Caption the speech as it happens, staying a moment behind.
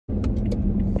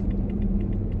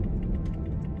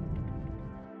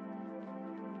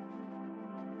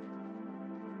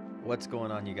What's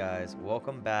going on, you guys?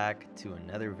 Welcome back to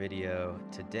another video.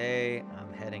 Today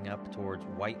I'm heading up towards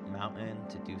White Mountain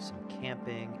to do some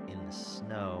camping in the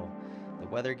snow. The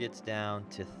weather gets down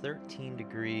to 13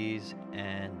 degrees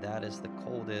and that is the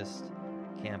coldest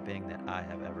camping that I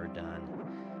have ever done.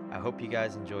 I hope you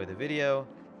guys enjoy the video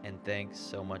and thanks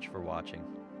so much for watching.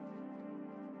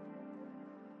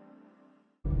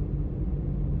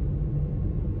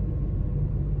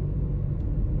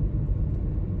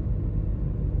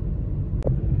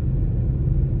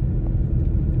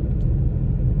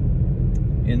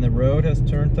 And the road has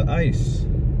turned to ice.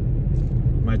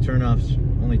 My turnoff's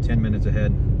only 10 minutes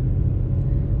ahead.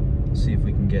 Let's see if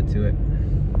we can get to it.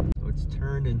 So it's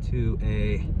turned into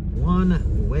a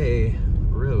one-way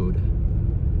road.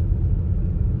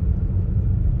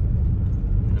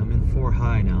 And I'm in 4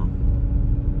 high now.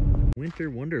 Winter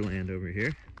wonderland over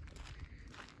here.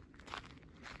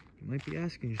 You might be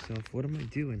asking yourself, what am I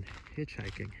doing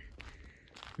hitchhiking?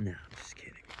 No, I'm just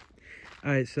kidding.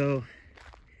 All right, so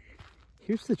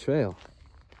here's the trail.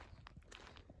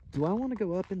 Do I want to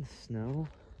go up in the snow?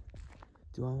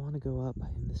 Do I want to go up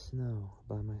in the snow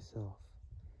by myself?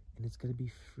 And it's going to be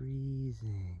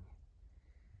freezing.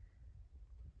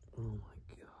 Oh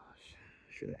my gosh.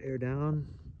 Should I air down?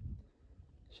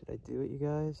 Should I do it, you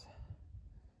guys?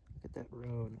 Look at that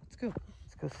road. Let's go.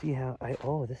 Let's go see how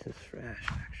oh, this is fresh,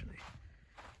 actually.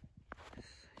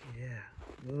 Yeah.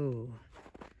 Whoa.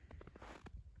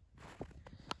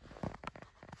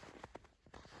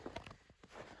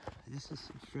 This is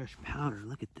some fresh powder.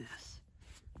 Look at this.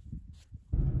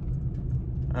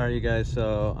 All right, you guys,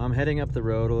 so I'm heading up the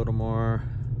road a little more.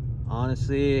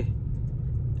 Honestly,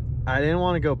 I didn't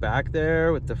want to go back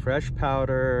there with the fresh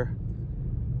powder,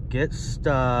 get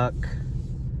stuck.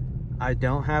 I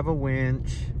don't have a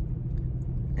winch,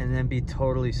 and then be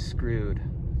totally screwed.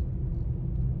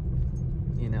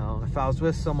 You know, if I was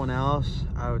with someone else,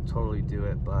 I would totally do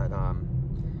it, but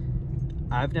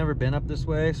I've never been up this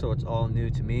way, so it's all new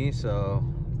to me, so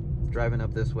driving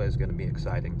up this way is going to be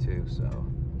exciting too. So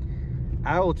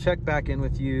I will check back in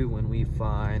with you when we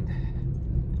find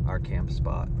our camp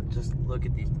spot. But just look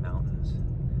at these mountains.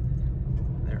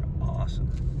 They're awesome.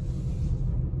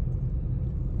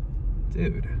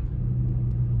 Dude,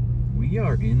 we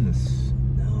are in the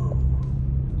snow.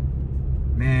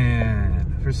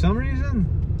 Man, for some reason,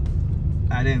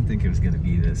 I didn't think it was going to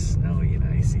be this snowy and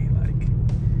icy. Like,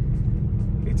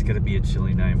 it's gonna be a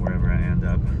chilly night wherever I end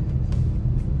up.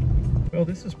 Well,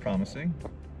 this is promising.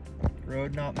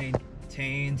 Road not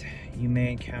maintained. You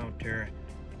may encounter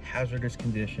hazardous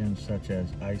conditions such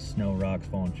as ice, snow, rocks,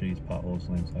 fallen trees, potholes,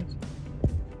 landslides.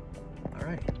 All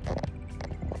right,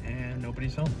 and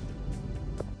nobody's home.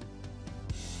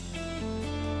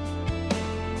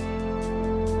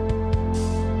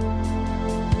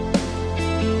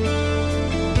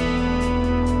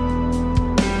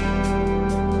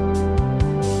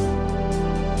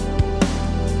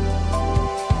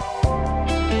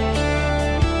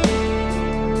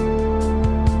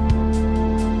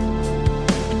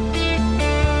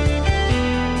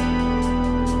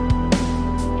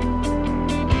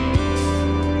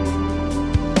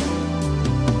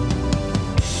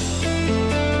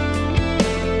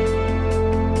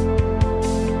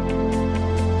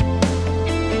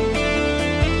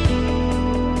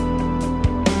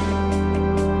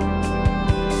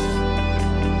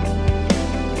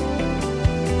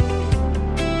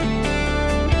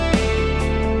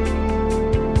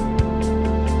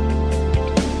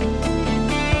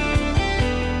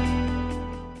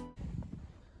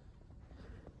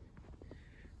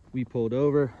 We pulled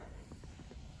over.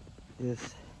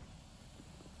 It's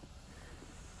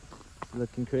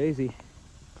looking crazy.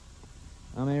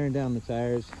 I'm airing down the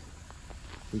tires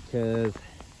because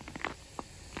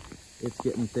it's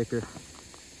getting thicker.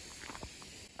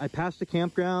 I passed a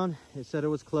campground. It said it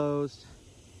was closed.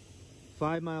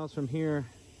 5 miles from here,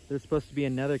 there's supposed to be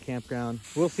another campground.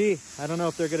 We'll see. I don't know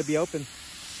if they're going to be open.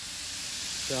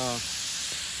 So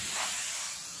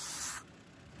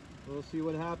we'll see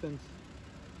what happens.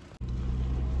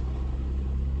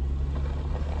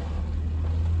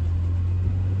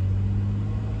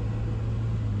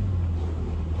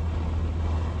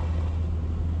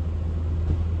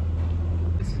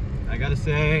 I gotta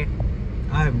say,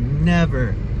 I've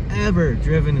never, ever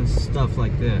driven in stuff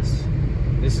like this.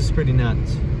 This is pretty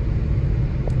nuts.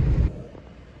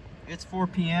 It's 4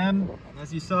 p.m.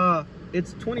 As you saw,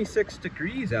 it's 26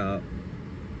 degrees out.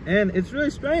 And it's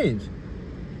really strange.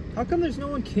 How come there's no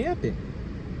one camping?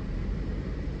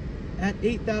 At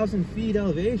 8,000 feet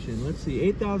elevation. Let's see,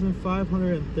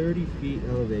 8,530 feet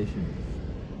elevation.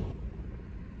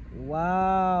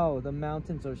 Wow, the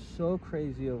mountains are so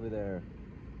crazy over there.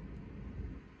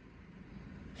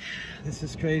 This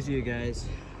is crazy, you guys.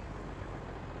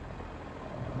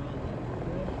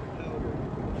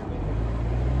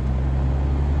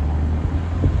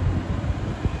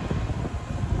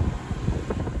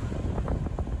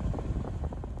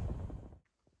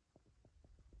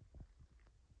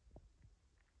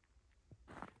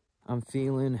 I'm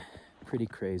feeling pretty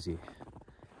crazy.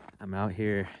 I'm out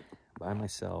here by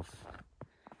myself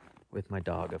with my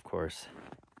dog, of course.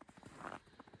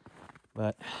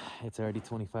 But it's already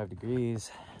 25 degrees.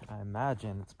 I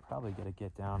imagine it's probably gonna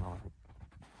get down to like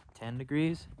 10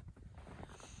 degrees.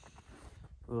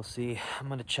 We'll see. I'm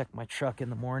gonna check my truck in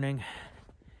the morning.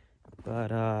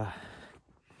 But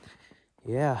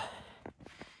yeah,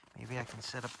 maybe I can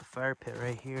set up the fire pit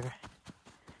right here.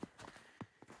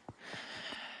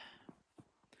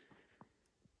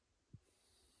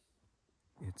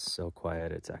 It's so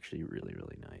quiet. It's actually really,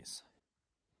 really nice.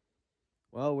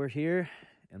 Well, we're here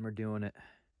and we're doing it.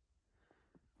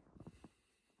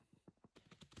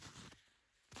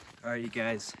 All right, you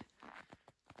guys.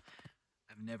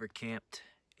 I've never camped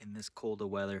in this cold of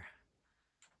weather,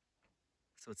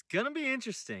 so it's gonna be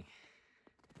interesting.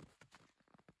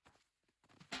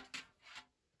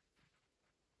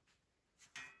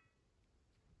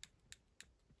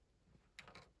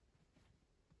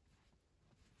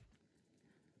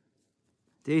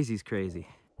 Daisy's crazy.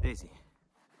 Daisy,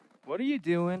 what are you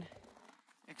doing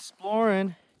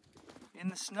exploring in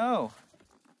the snow?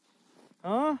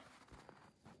 Huh?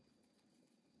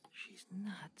 She's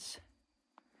nuts.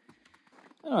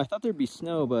 I don't know, I thought there'd be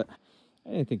snow, but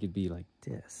I didn't think it'd be like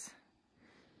this.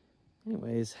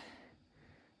 Anyways,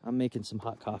 I'm making some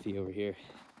hot coffee over here.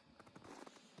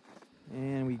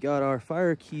 And we got our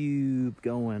Firecube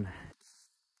going.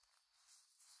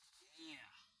 Yeah.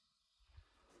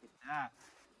 Look at that.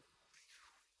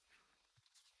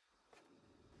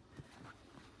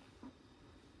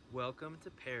 Welcome to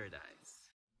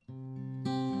paradise.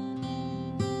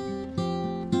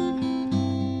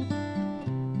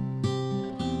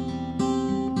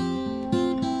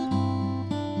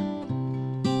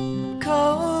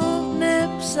 Cold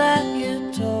nips at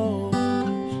your toes,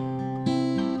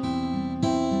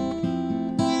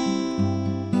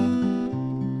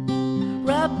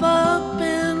 wrap up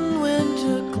in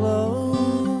winter clothes.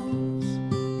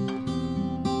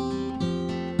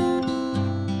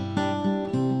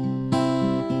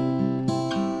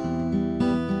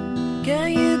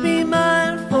 Can you be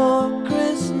mine for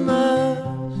Christmas?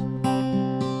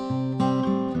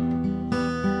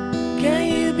 Can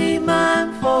you be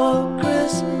mine for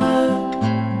Christmas?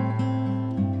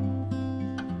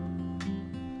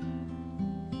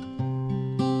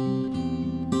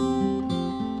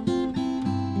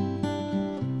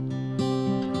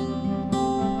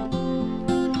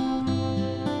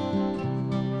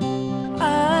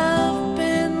 I've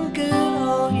been good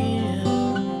all year.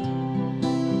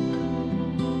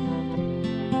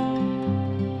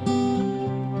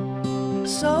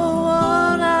 So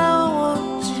what I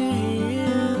want to hear.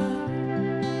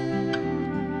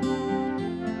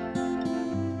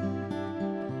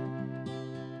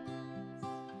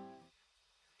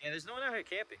 Yeah, there's no one out here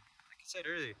camping. Like I said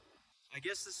earlier. I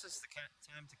guess this is the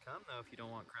time to come though if you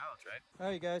don't want crowds, right?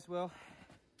 Alright, guys, well,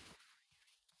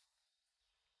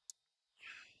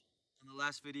 in the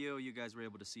last video you guys were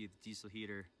able to see the diesel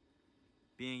heater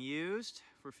being used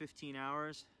for 15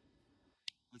 hours.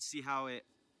 Let's see how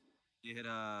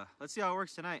let's see how it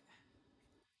works tonight.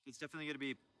 It's definitely gonna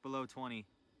be below 20.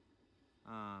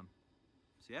 So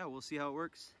yeah, we'll see how it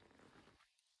works.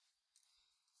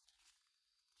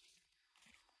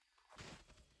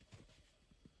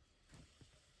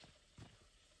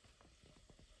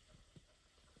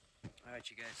 All right,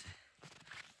 you guys,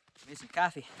 made some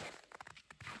coffee.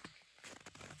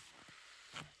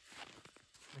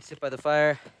 Let me sit by the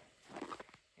fire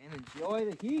and enjoy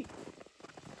the heat.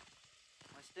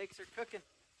 My steaks are cooking.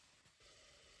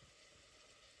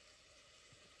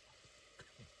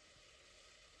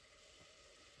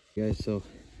 Guys, so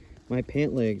my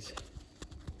pant legs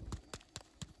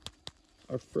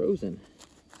are frozen.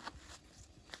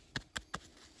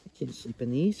 I can't sleep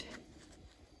in these.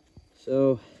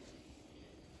 So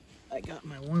I got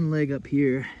my one leg up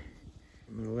here.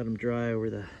 I'm gonna let them dry over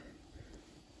the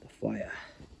fire.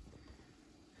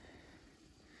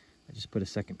 I just put a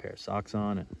second pair of socks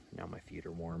on and now my feet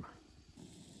are warm.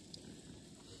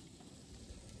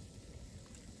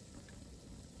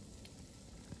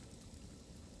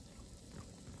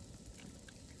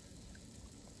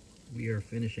 We are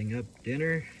finishing up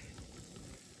dinner.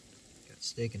 Got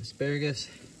steak and asparagus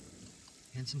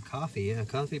and some coffee. Yeah,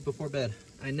 coffee before bed.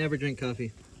 I never drink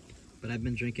coffee, but I've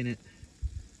been drinking it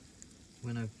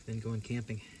when I've been going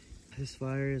camping. This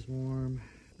fire is warm.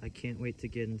 I can't wait to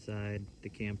get inside the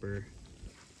camper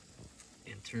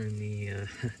and turn the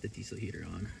diesel heater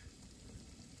on.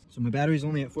 So my battery's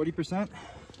only at 40%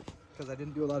 because I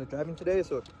didn't do a lot of driving today,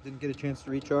 so it didn't get a chance to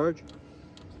recharge.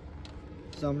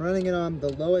 So I'm running it on the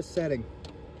lowest setting.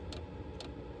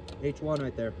 H1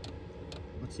 right there.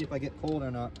 Let's see if I get cold or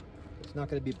not. It's not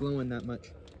going to be blowing that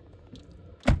much.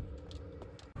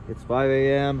 It's 5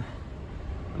 a.m.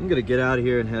 I'm going to get out of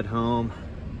here and head home.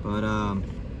 But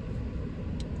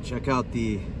check out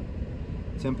the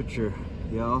temperature,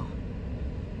 y'all.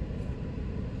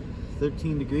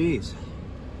 13 degrees.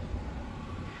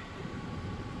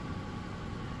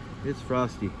 It's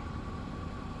frosty.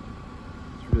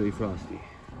 It's really frosty.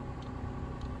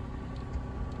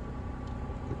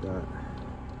 Look at that.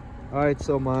 Alright,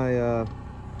 so my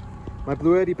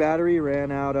BLUETTI battery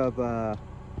ran out of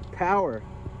power.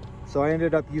 So I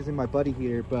ended up using my buddy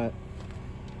heater, but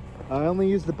I only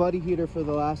used the buddy heater for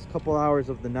the last couple hours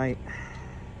of the night.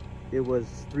 It was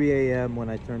 3 a.m. when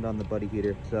I turned on the buddy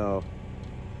heater. So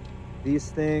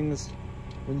these things,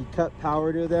 when you cut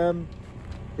power to them,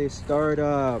 they start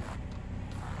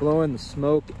blowing the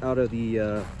smoke out of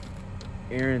the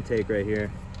air intake right here.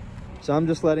 So I'm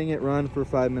just letting it run for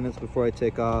 5 minutes before I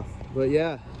take off. But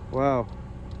yeah, wow.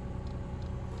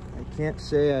 I can't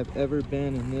say I've ever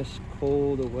been in this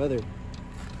cold of weather.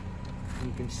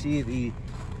 You can see the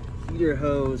heater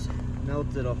hose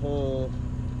melted a hole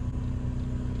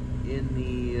in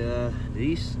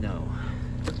the snow.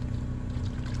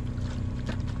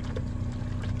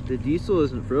 The diesel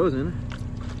isn't frozen.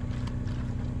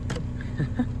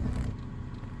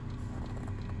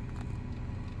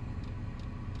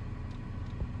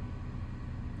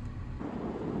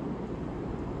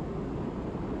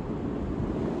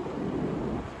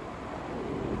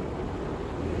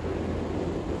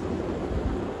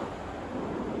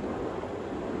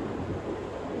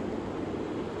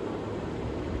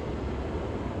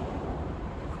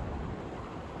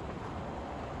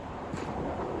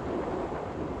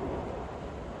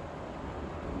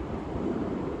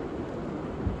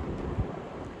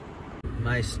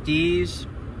 My Steez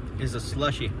is a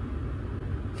slushy.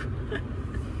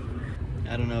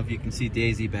 I don't know if you can see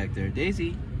Daisy back there.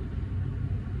 Daisy,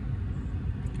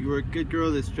 you were a good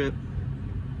girl this trip.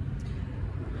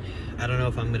 I don't know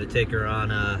if I'm gonna take her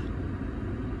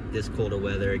on this cold of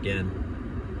weather again.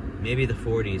 Maybe the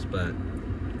 40s, but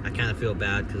I kind of feel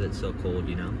bad because it's so cold,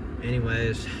 you know.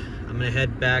 Anyways, I'm gonna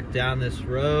head back down this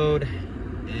road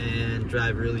and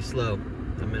drive really slow.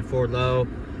 I'm in Ford Low.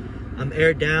 I'm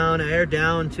aired down. I aired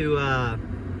down to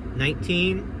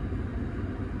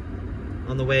 19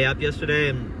 on the way up yesterday,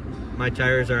 and my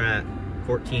tires are at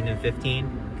 14 and 15.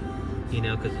 You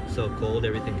know, because it's so cold,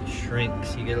 everything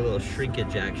shrinks. You get a little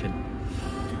shrinkage action.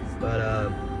 But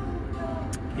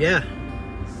yeah,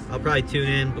 I'll probably tune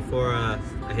in before I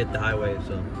hit the highway.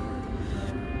 So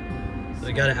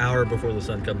I got an hour before the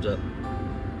sun comes up.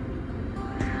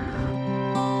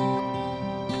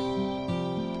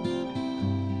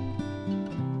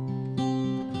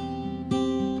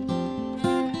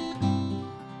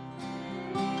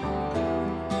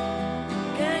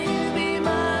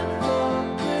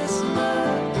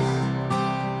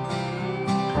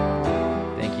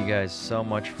 Guys so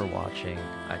much for watching.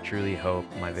 I truly hope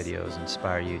my videos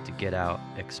inspire you to get out,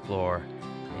 explore,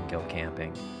 and go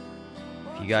camping.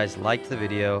 If you guys liked the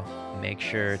video, make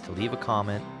sure to leave a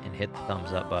comment and hit the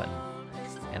thumbs up button.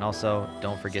 And also,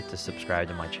 don't forget to subscribe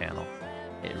to my channel.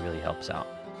 It really helps out.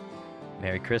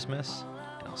 Merry Christmas,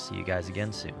 and I'll see you guys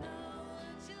again soon.